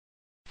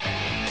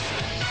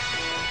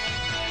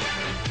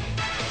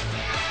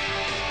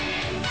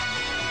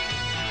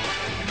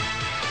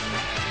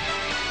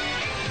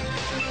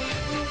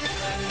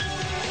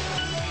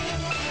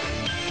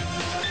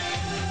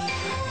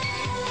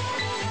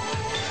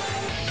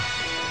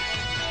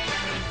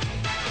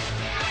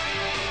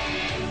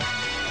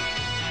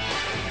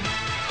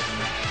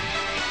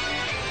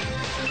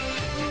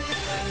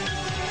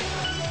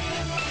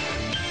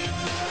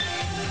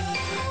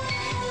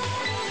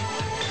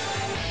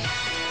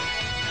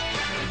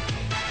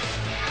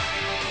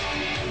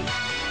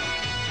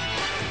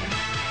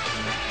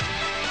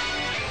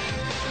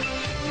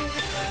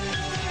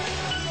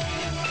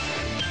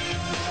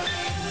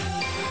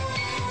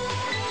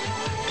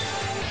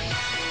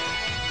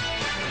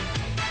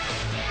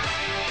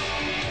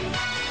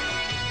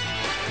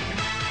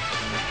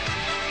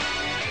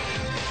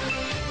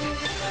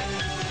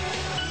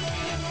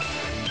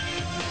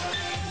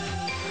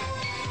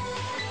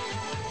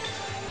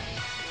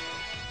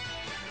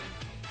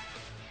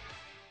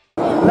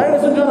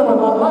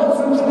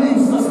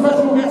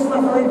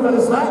for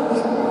this match.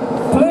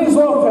 Please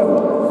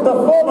welcome the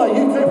former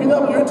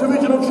UKPW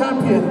Interregional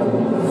Champion,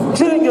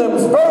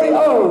 Gillingham's very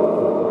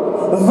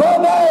own, The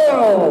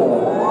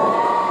Nail!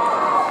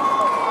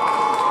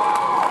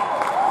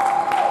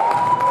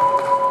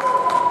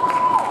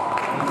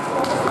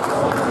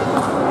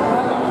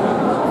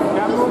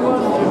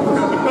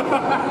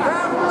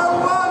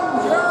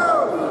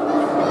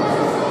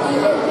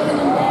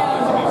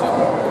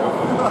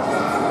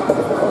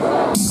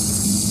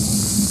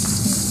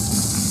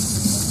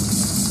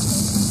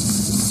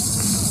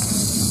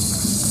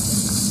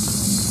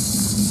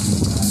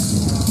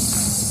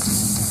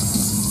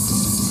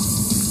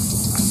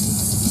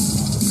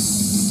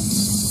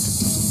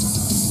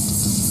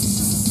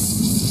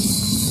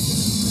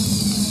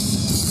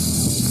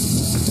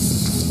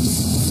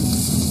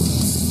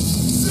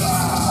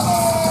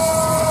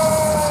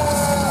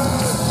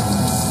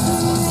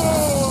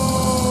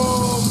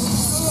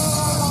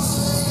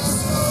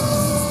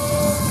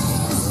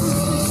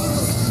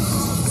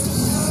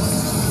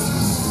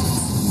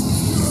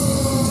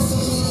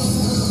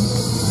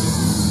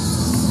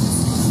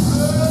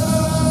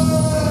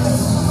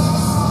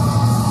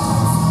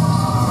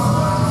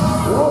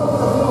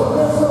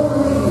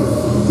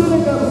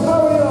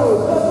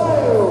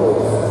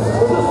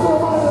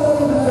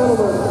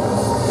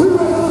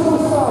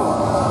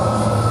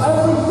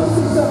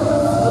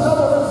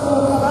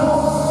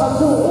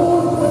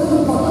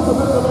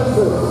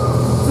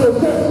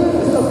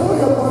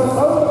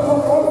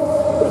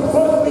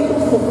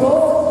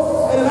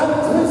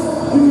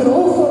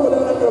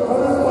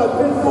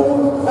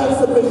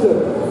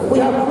 We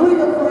have 3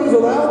 referees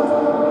around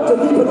to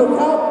keep a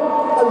lookout,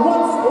 and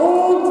once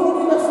all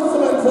 20 wrestlers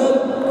have entered,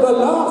 the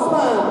last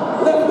man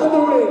left in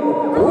the ring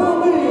will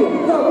be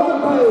the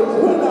Rampage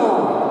winner.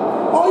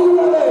 Are you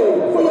ready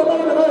for your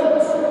main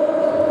event?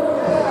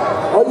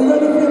 Are you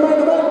ready for your main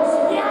event?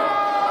 Yeah!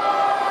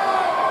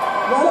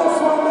 Now let's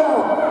find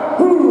out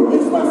who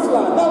is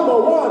wrestler number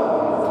 1.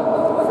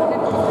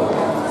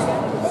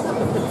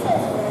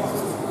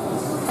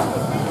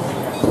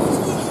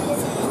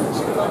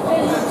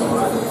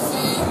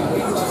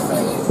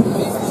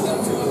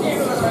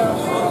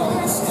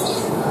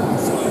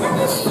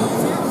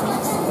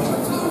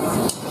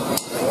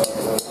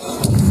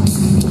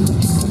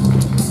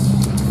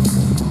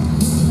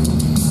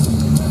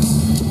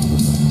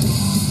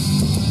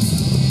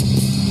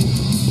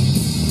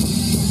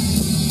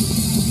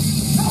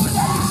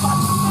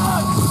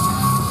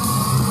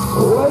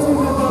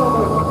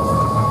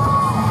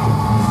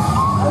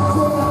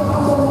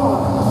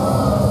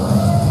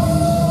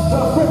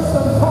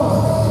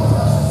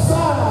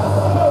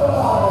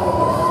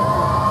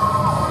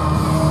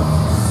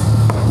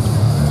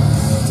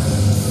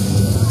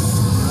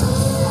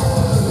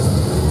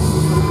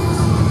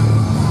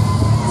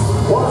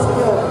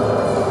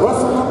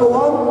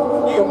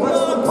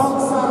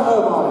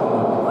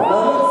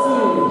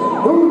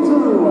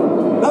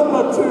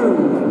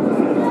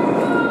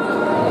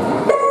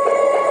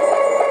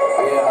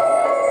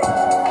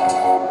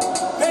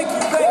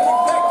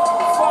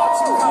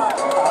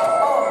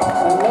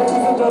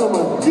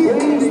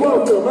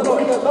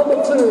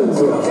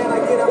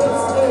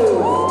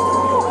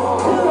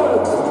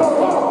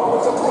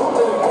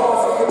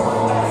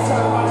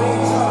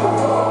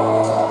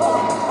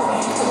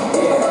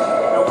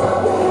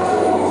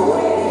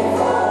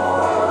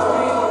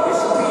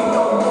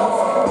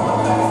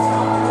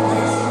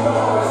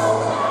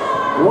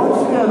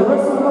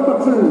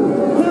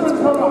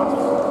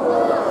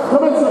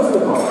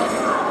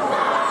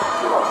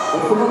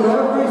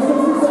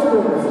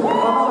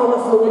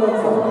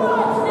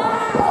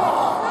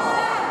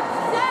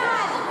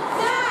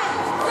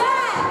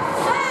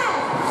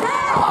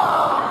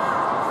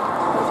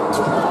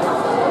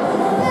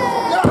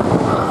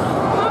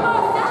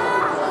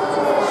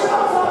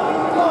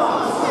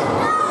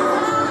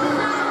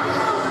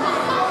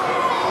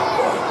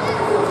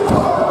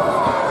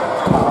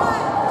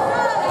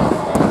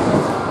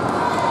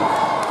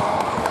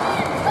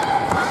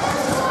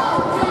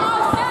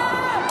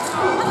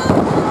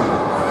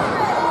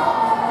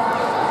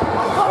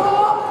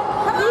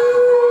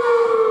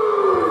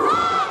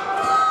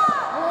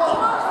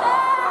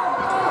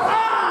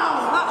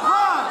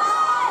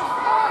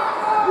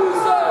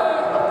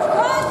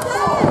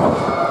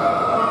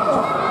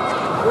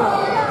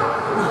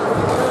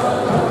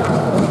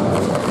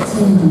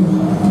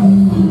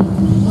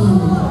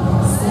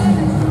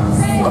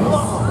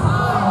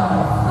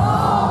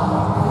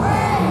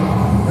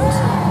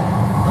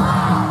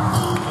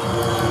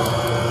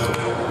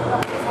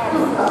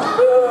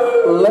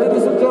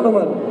 Ladies and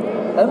gentlemen,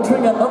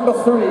 entering at number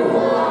 3,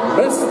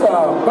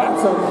 Mr.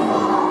 Batton.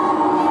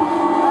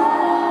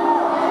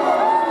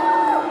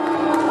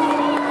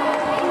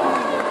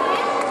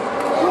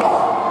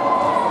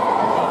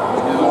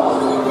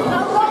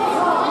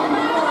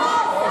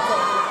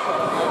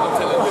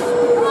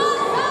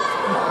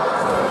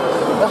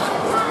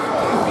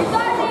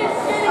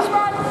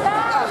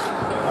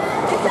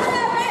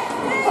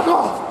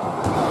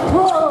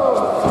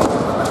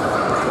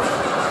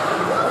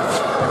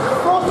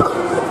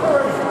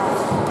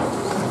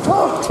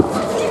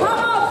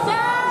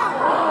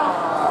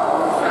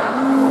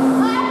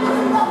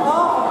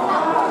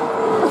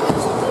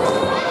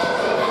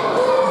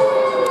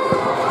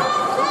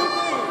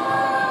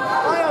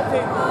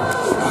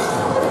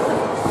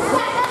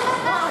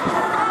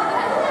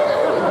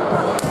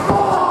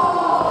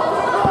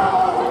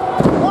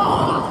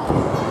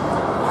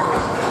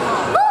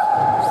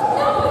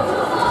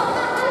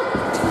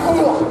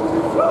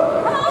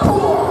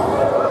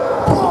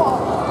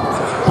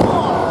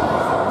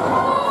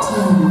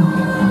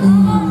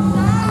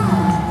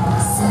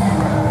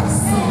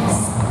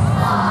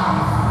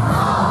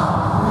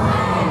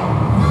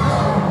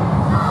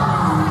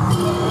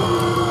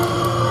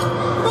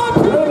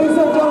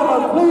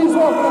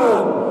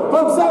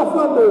 from South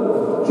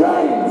London,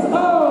 James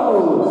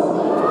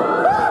Earls.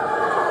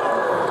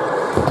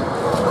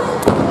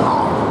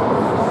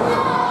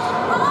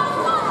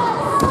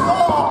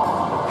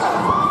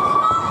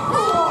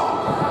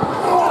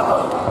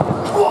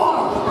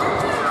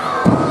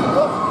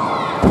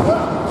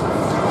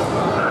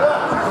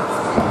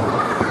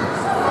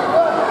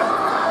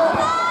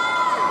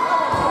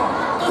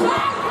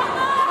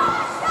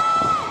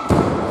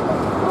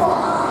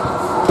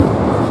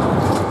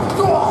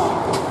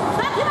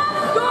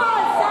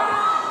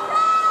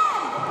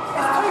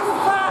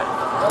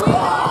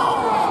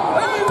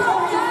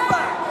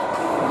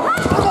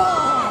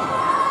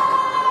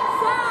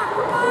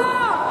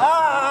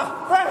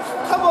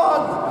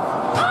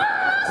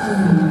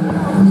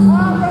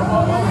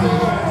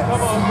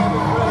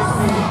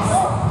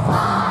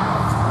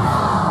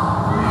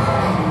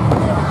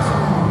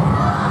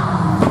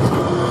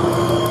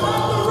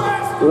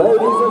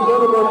 Ladies and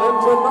gentlemen,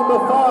 entrant number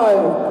 5,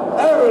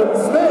 Erin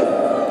Smith.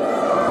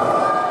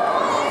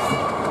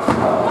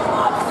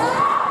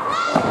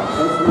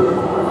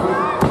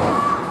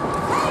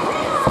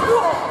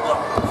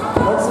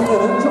 Once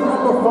again, entrant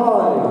number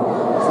 5,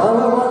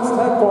 Sammy Smooth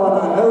tag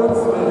partner, Erin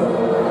Smith.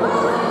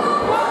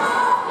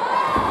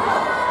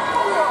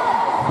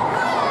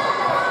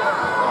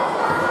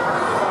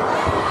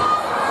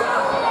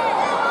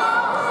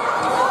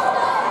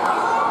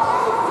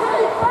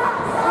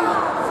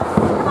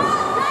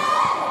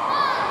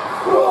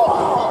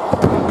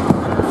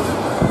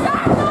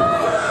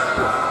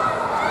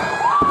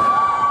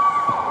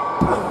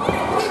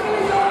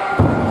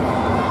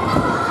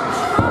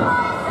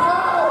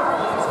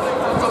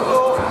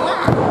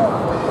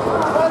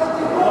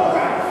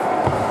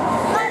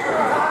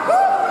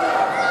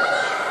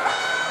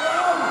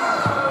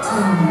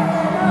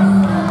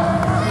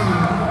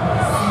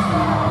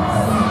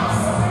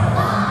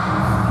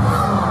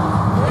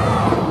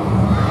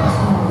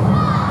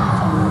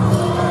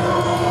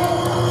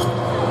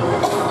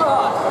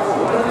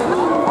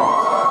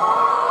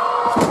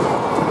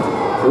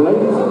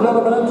 Ladies and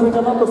gentlemen, entering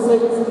at number 6,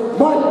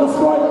 Mike the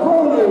Strike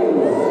Crowley.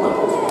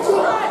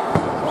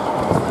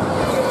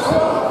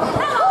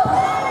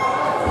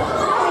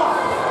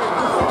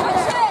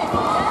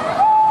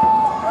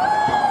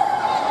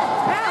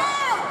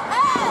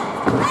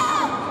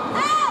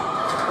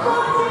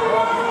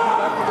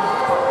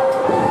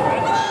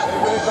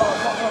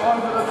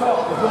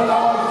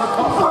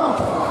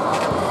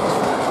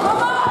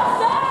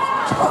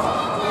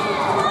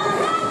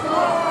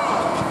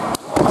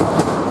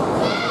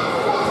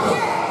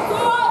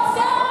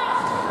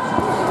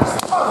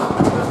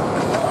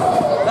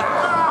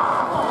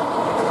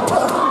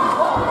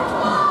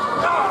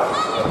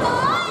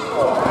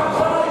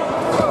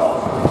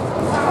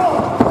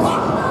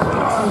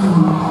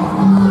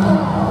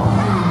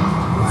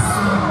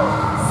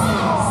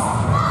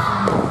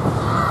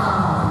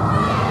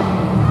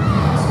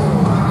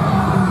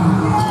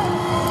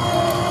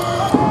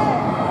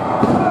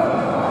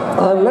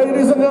 And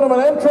ladies and gentlemen,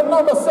 entrant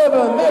number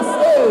 7, this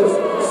is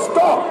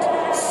Starr.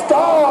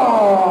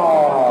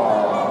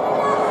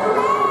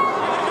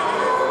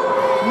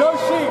 No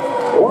sheep.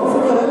 Once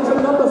again,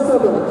 entrant number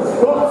 7,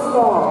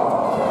 Starr.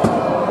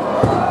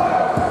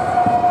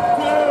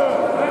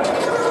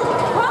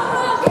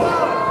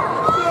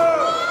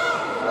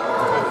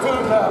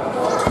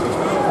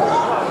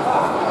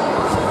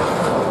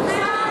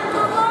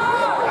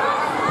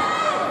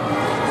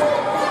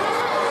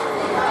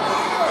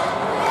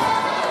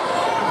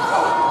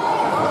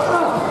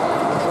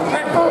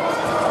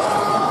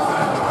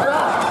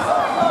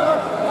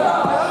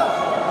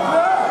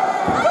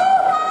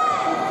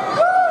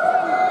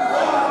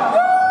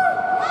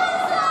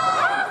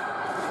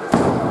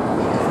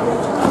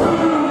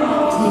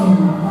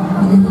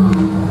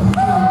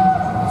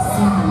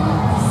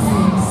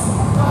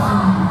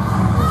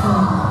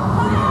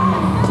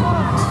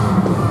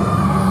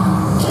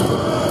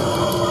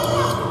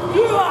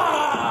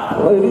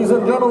 Ladies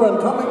and gentlemen,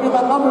 coming in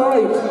at number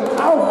 8,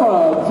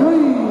 Alpha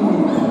Dream.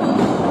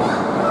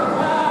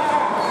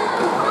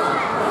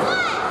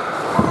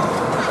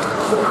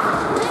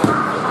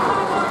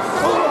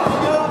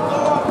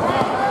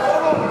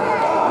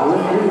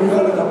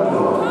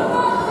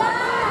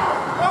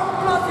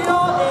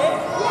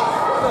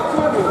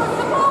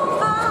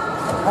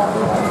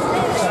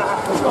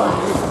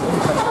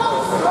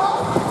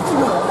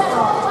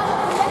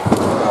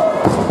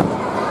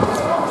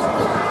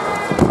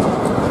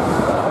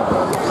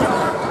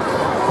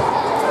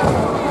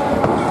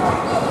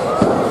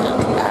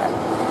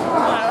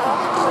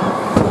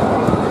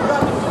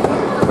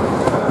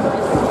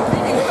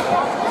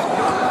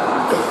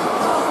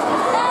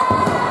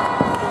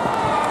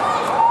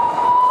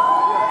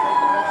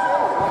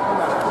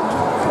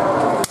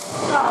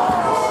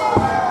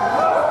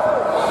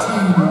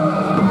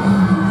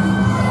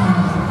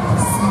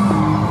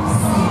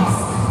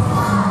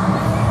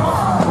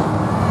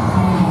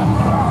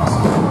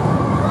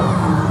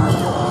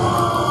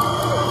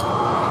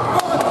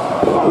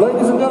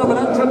 Ladies and gentlemen,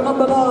 entrant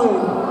number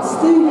 9,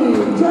 Stevie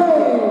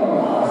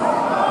James.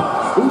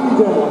 Stevie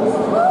James.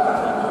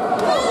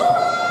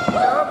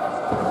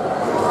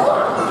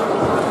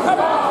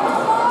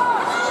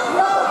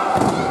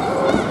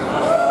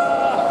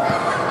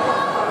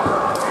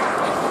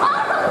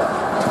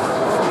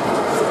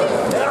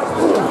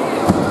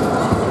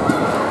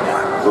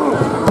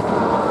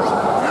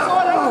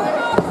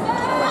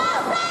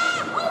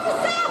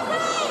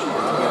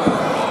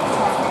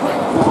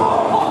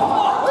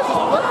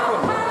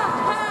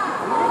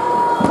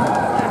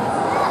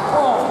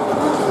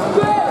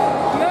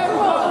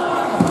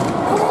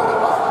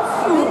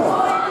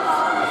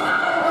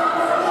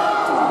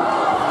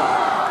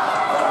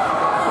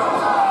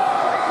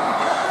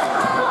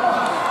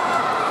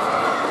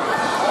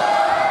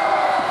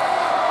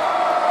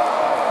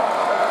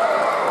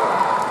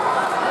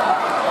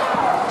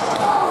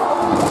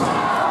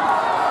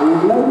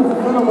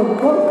 gentlemen,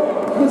 both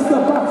Mr.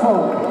 Batton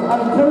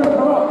and Kieran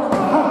Kurupt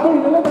have been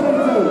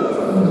eliminated.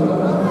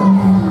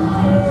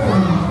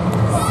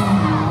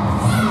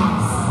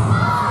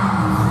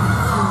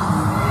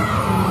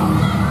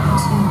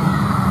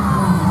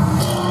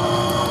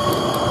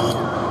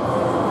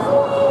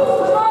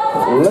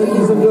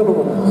 Ladies and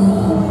gentlemen,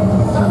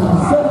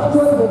 Seth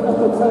Draven at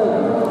the 10.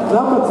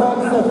 Number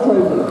 10, Seth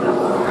Draven.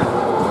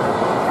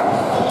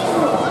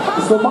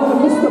 So mine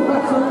and Mr.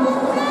 Batton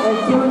and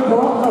Kieran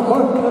Kurupt have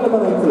both been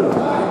eliminated.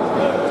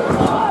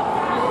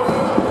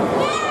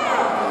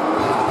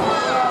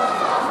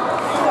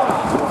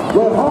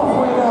 We're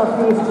halfway now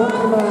through this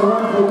 20-man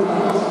Rampage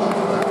match.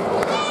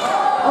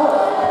 Oh,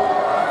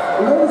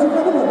 ladies and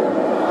gentlemen,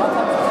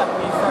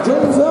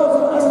 James Earls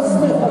and Erin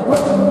Smith have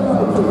both been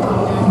eliminated.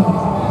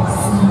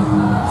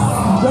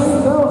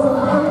 James Earls and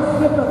Erin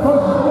Smith are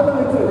both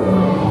eliminated.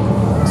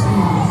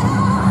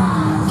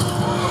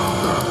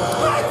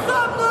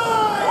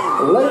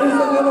 Ladies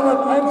and gentlemen,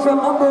 entrant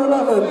number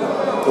 11,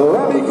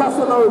 Remy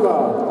Casanova.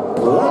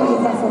 Remy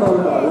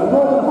Casanova, with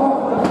more than half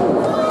the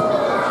field.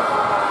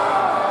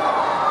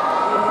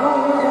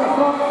 Flying in their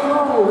front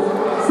rows,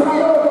 Seth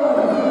Irvine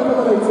has been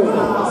eliminated.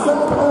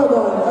 Seth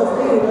Irvine has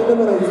been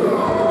eliminated.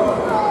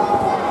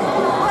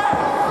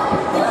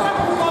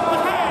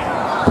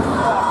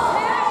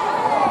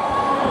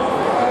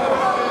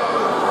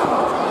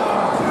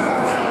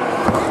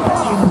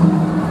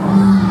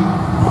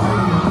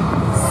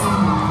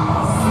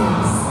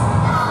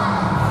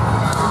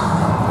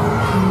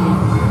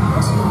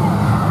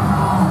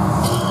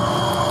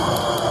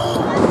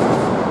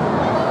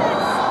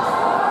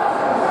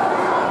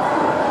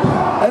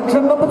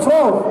 Entrant number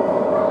 12.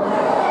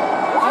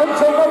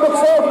 Entrant number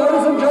 12,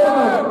 ladies and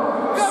gentlemen.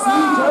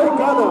 CJ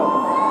Gunner.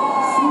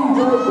 CJ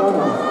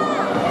Gunner.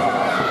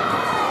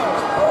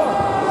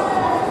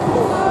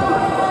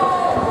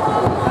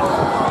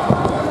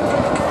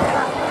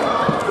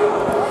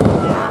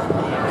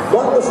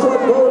 But the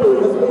strike goalie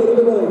has been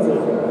eliminated.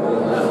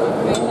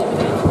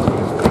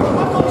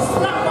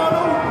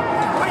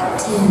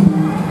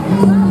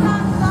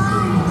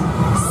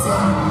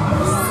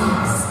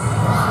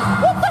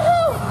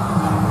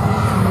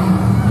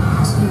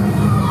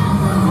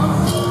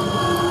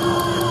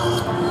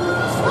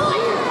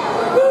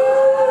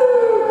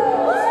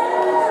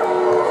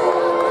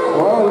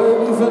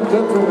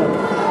 Gentlemen,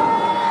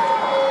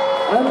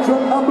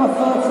 entrant number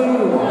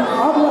 13,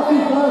 unlucky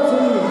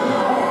 13,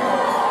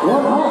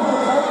 one half the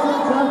tag team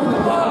champion,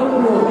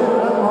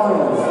 Gabriel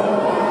Myers.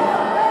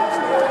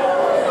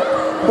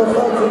 The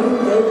 13,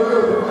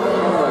 Gabriel Myers.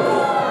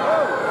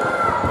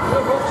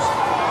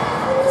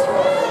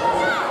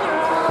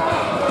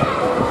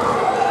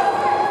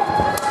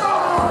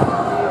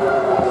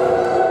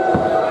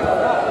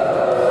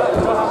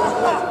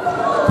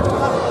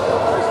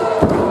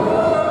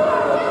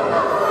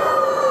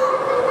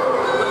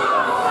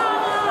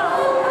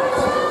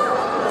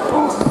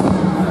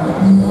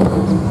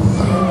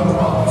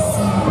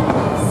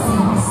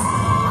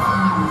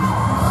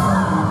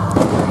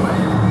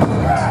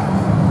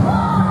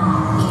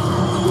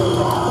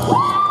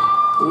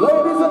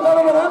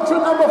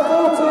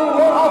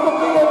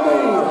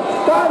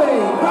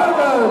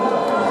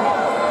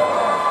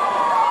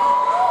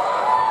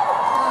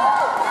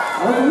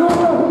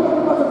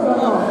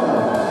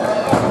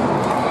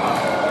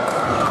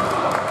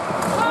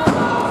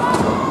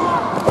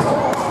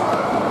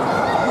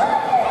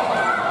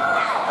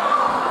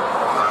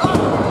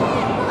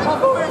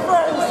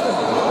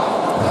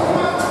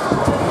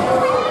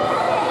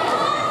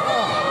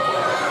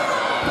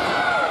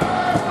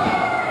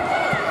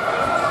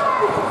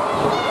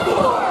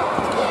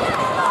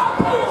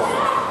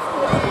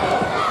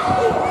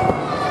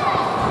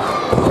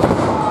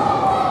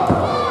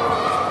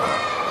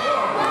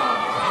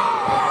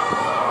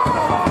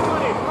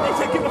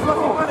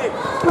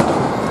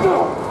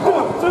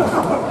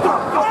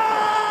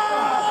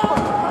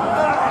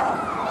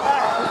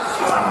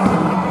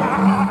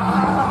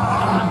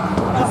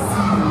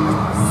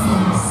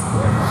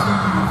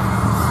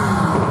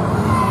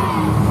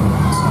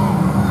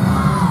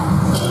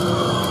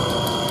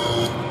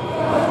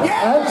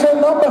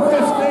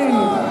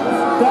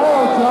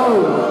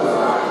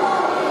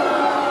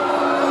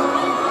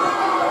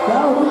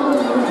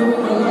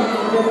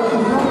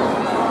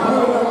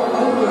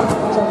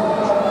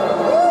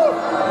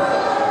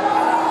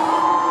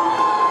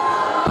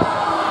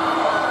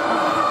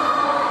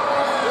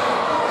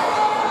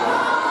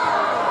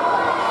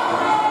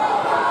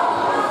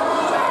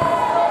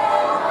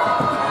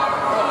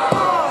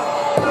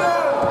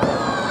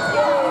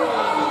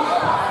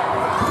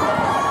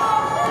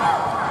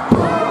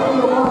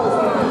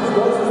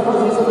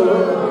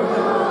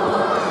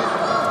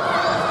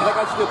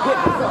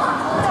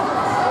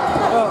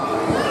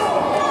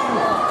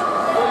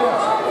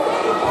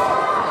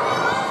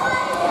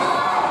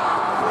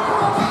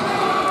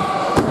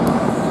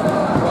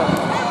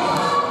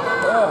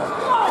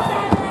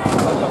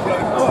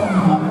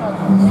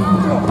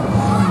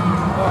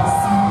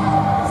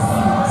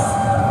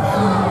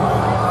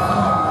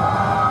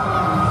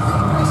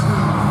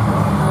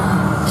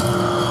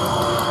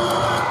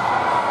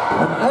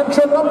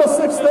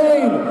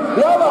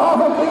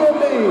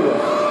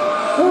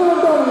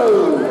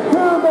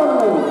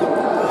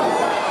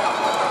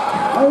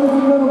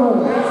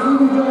 gentlemen,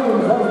 Stevie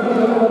James has been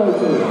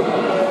eliminated.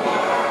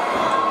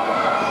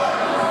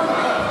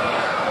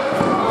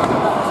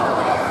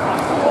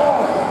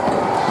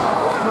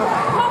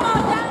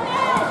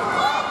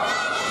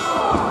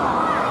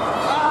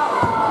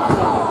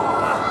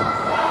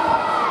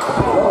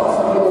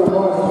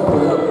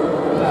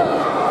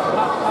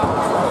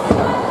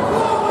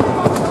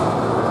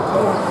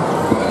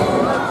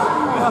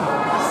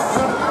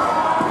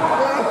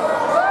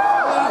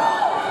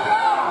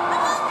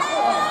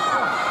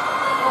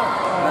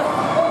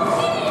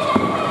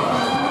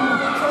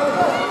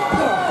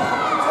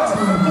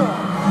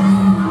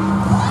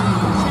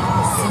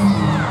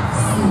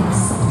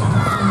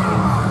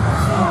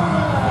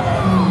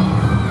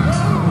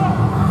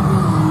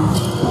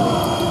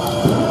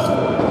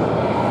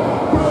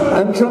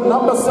 Entrant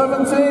number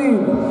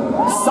 17,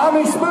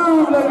 Sammy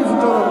Smooth, ladies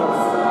and gentlemen.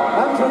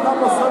 Entrant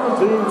number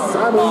 17,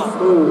 Sammy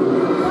Smooth.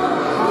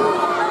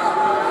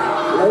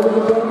 Ladies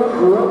and gentlemen,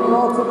 Remy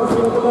Martin has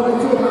been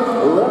eliminated.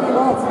 Remy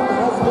Martin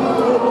has been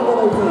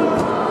eliminated.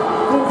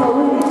 Things are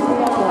really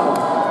heating up now.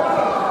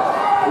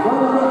 We've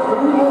only got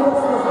 3 more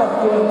wrestlers left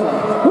to enter.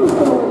 Who's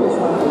going to win this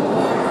match?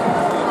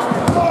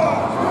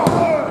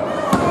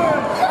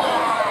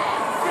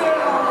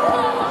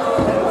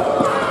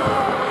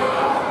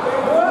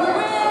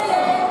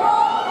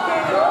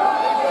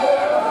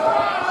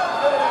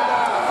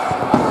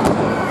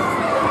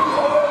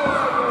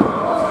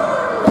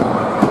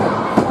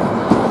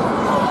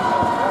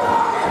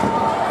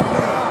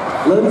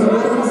 Ladies and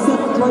gentlemen,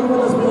 Seth Draven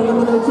has been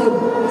eliminated.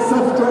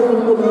 Seth Draven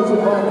eliminated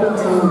by a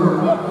team,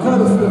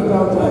 courtesy of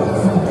Dow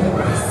Jones.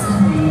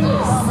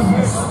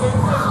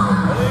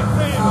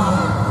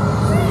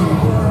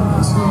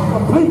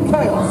 Complete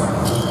chaos.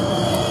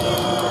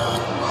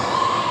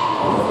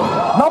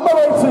 Number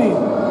 18.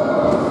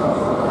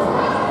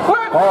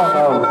 Oh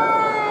no.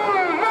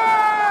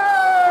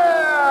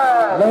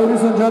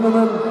 Ladies and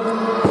gentlemen,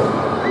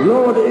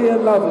 Lord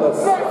Ian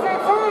Loveless.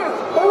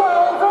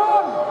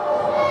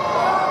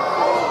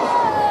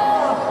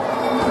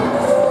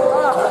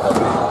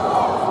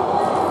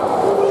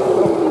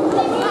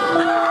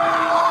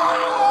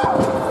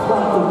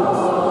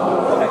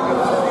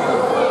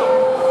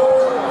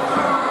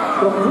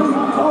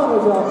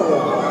 Out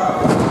there.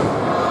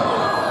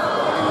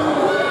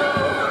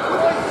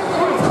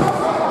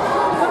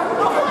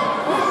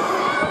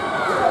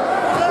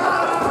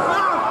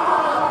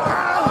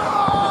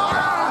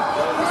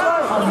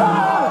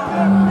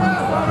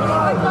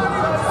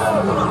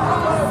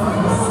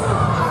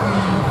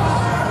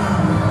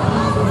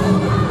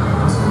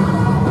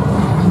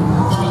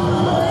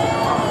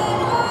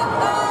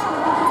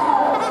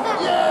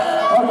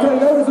 Okay,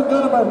 ladies and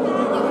gentlemen,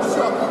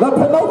 the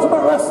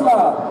penultimate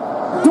wrestler,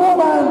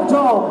 Doorman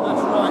Dom.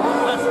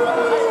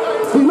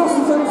 He lost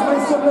his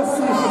face, so let's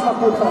see if he's not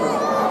good face.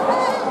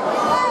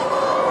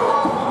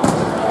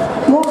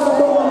 Doorman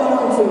Dom on the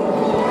 19.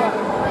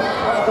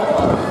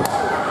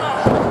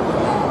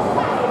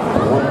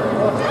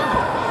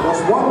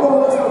 That's one more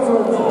wrestler to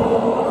enter.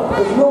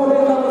 There's no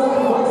way that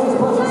was his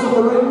presence in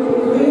the ring,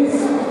 please.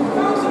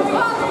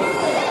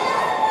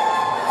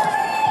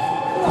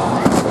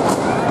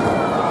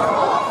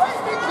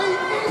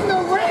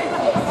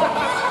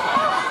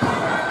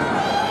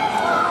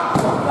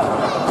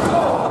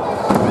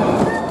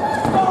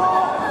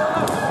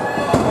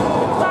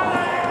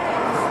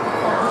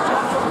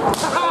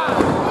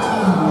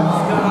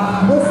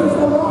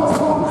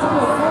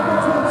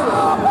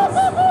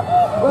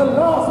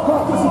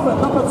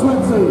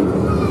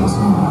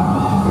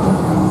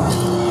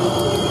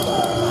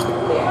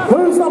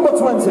 Who's number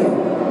 20? The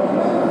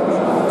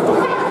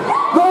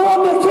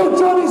Wonder Kid,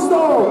 Jonny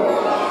Storm.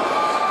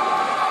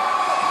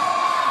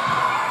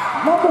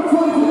 Number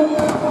 20,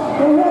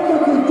 the Wonder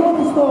Kid,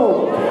 Jonny Storm.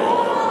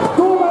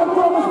 Doorman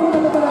Dom has been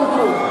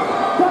eliminated.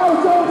 Dow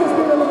Jones has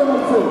been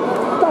eliminated.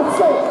 That's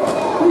it.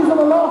 These are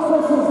the last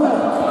wrestlers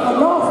left. The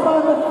last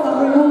man left and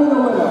we will be the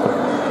winner.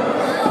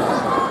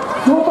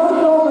 Doorman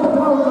Dom and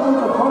Dow Jones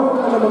are both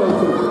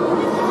eliminated.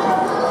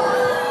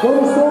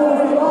 Jonny Storm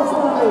is the last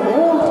man in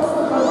all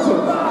wrestling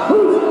matches.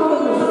 Who's in on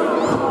this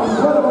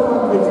incredible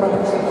Rampage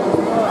match?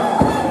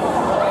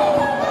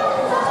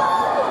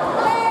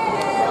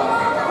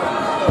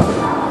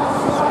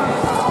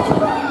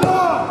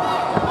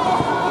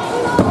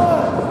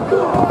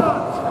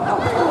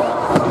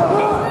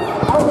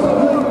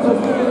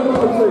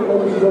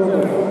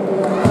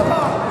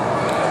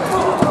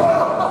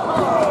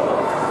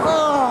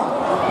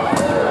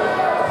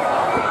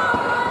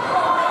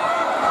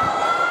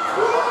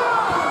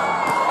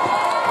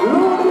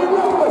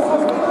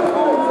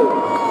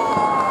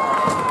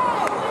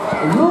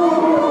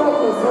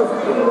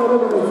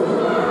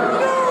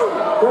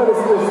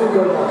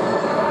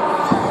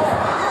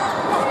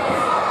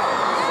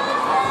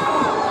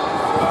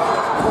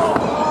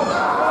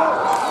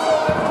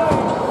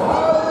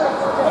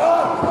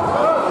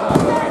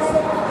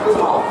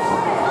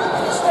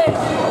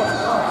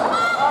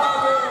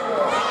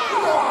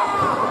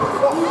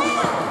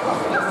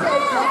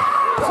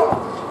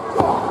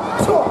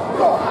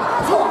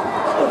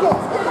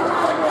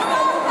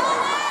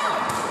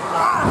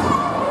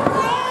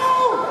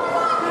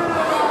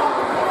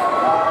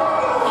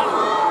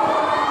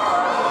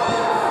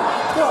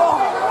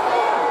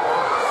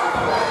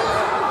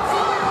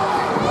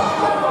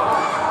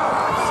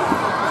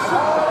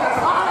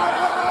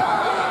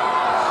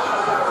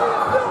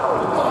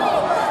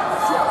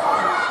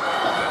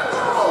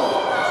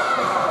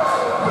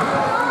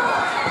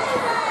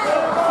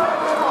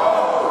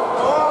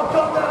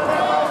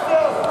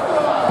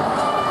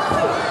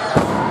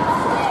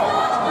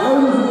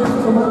 Cieran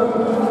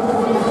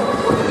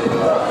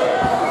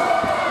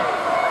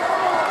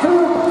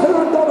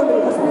Donnelly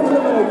has been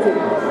eliminated.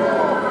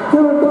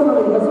 Cieran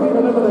Donnelly has been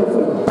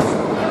eliminated.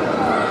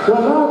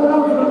 We're now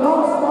down to the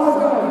last 5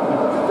 men.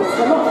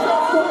 The last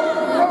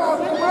Starr has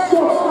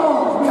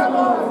been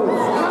eliminated.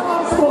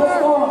 Starr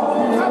has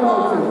been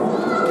eliminated.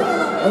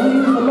 And he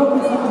is the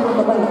longest hunter on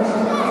the bench.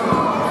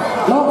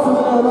 Last was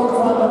there a long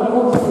time, but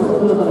unfortunately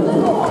was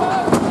eliminated.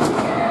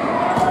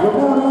 We're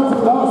now down to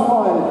the last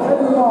 5.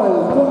 Gabriel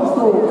Myers, Jonny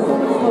Storm,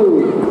 Sammy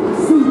Smooth,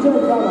 Stevie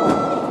James,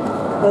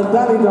 and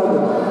Duggan.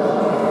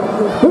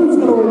 Who's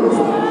going to win this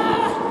one?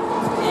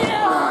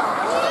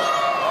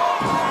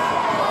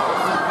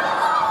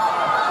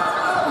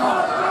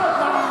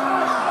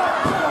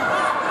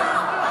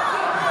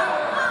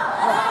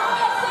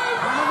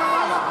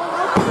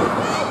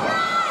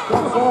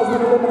 Starr's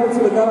been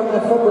eliminated again on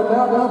their front, but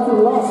now down to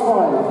the last 5.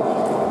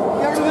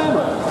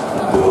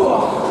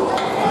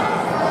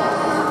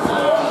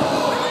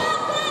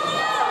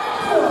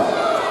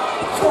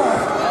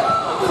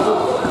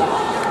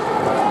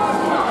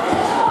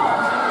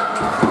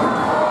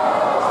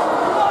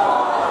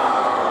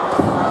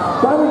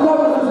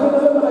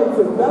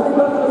 Duggan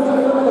has been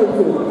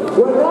eliminated.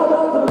 We're now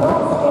down to the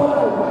last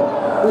 5.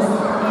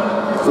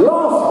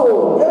 Last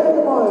 4.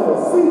 Gabriel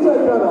Myers, CJ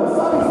Gunner,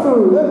 Sammy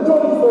Smooth, and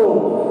Jonny Storm.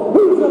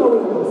 Who's going to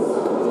win this?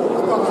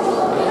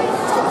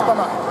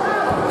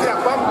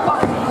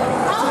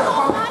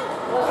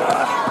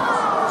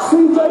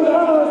 CJ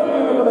Gunner has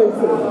been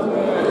eliminated.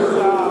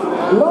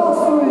 Last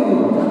 3.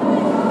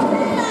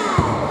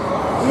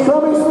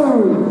 Sammy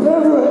Smooth,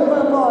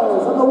 Gabriel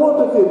Myers, and the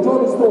Wonder Kid,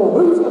 Jonny Storm.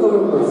 Who's going to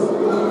win this?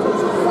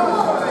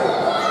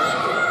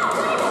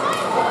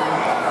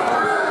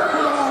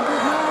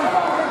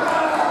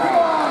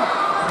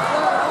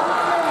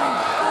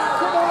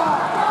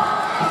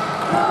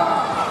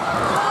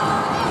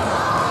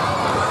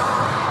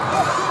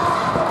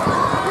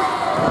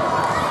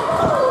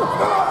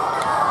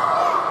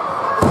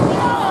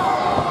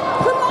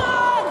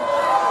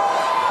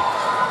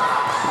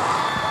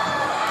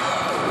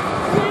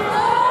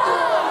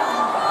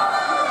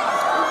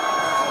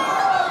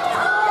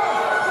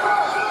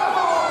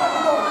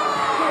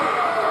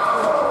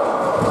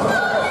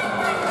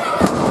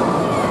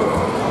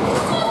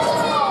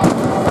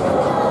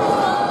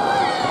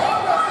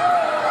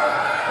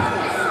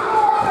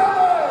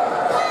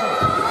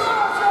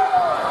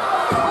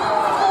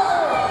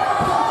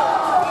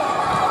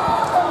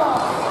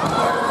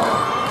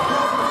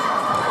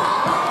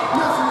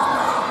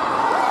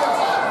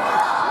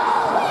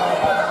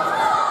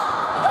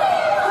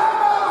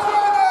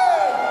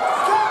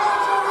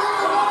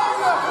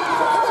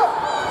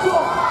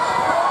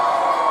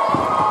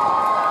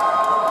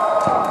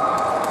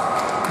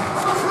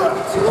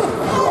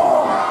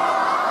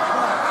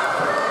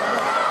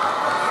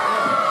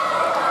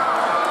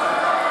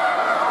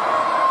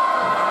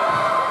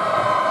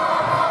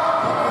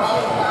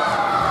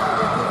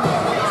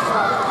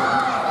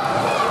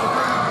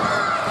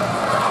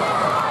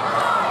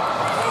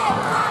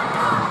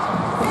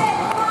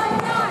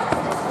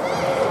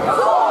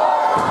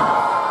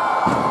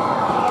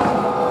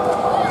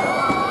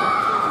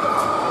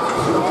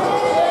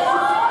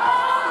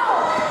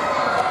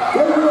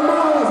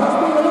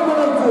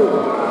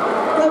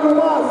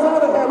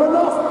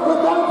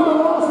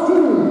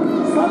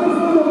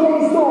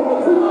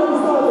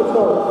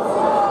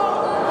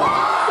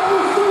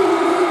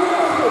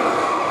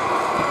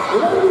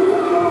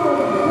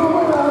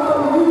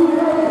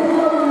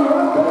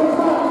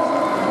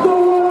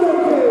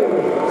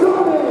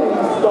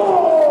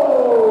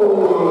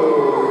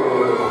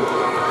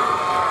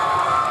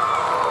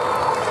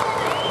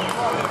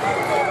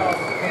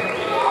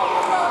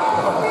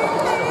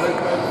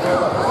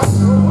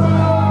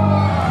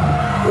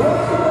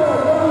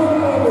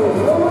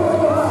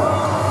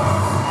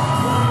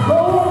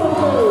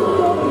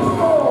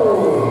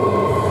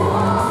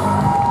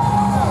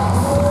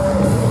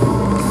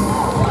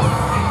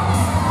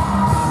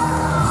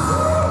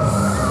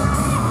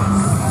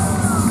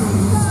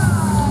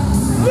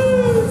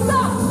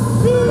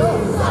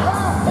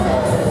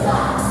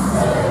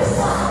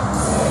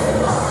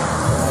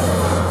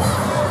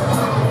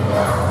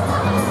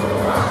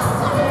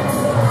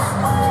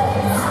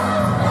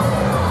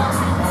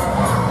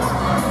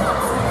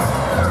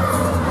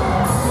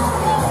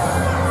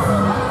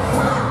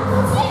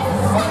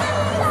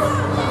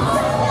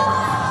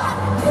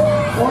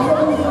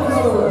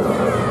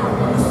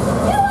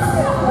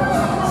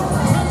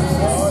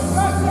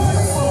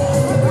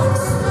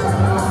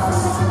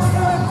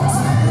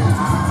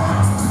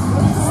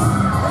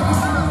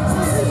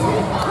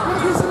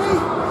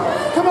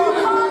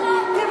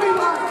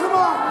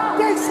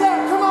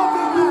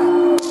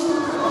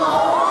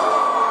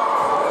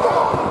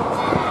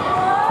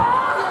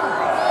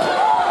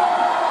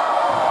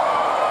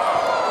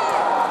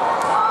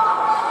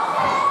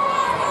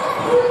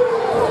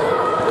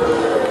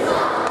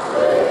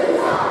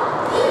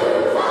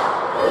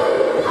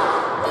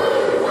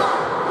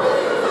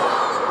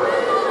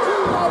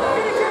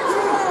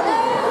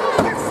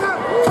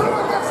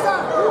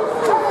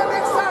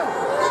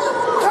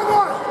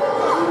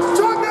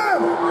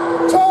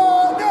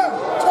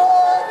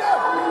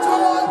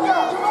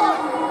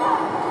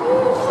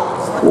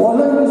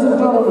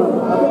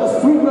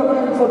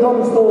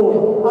 Jonny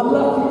Storm,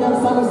 unlucky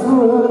against Sammy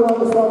Smooth earlier on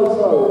the start of the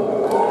show.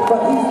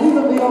 But he's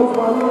even the odds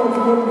by to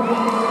win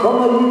from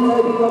the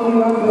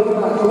UKPW Rampage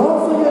match.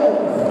 Once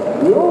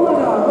again, your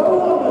winner, the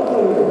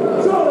wonderful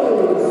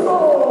Jonny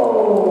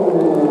Storm.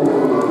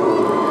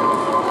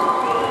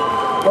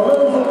 Well,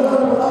 ladies and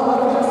gentlemen, without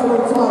having an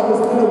excellent time, it's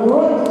been a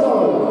great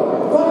show.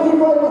 Thank you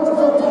very much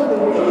for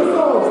attending. Give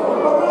yourselves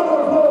a round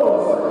of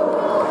applause.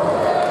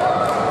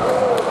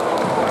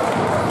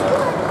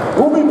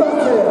 We'll be back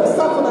here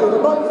Saturday,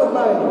 the 9th of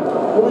May.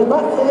 We'll be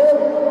back here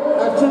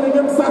at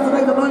Gillingham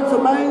Saturday, the 9th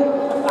of May.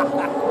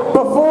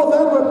 Before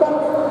then, we're back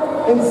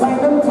in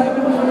Salem,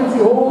 Taylor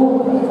Community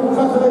Hall,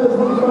 Saturday, the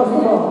 21st of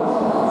March.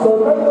 So,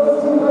 make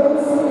those 2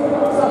 dates,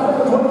 Saturday,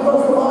 the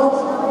 21st of March,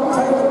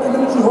 Taylor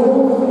Community Hall.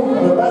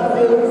 We're back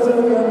here in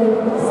Gillingham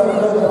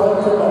Saturday, the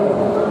 9th of May.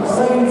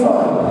 Same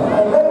time.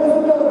 And ladies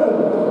and gentlemen,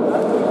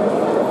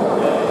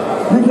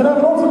 you can have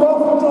an autograph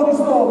from Jonny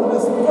Storm, and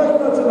there's some great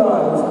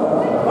merchandise.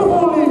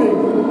 Before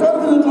leaving, go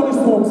to the Jonny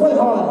Storm, say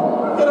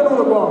hi, get an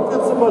autograph,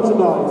 get some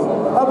merchandise.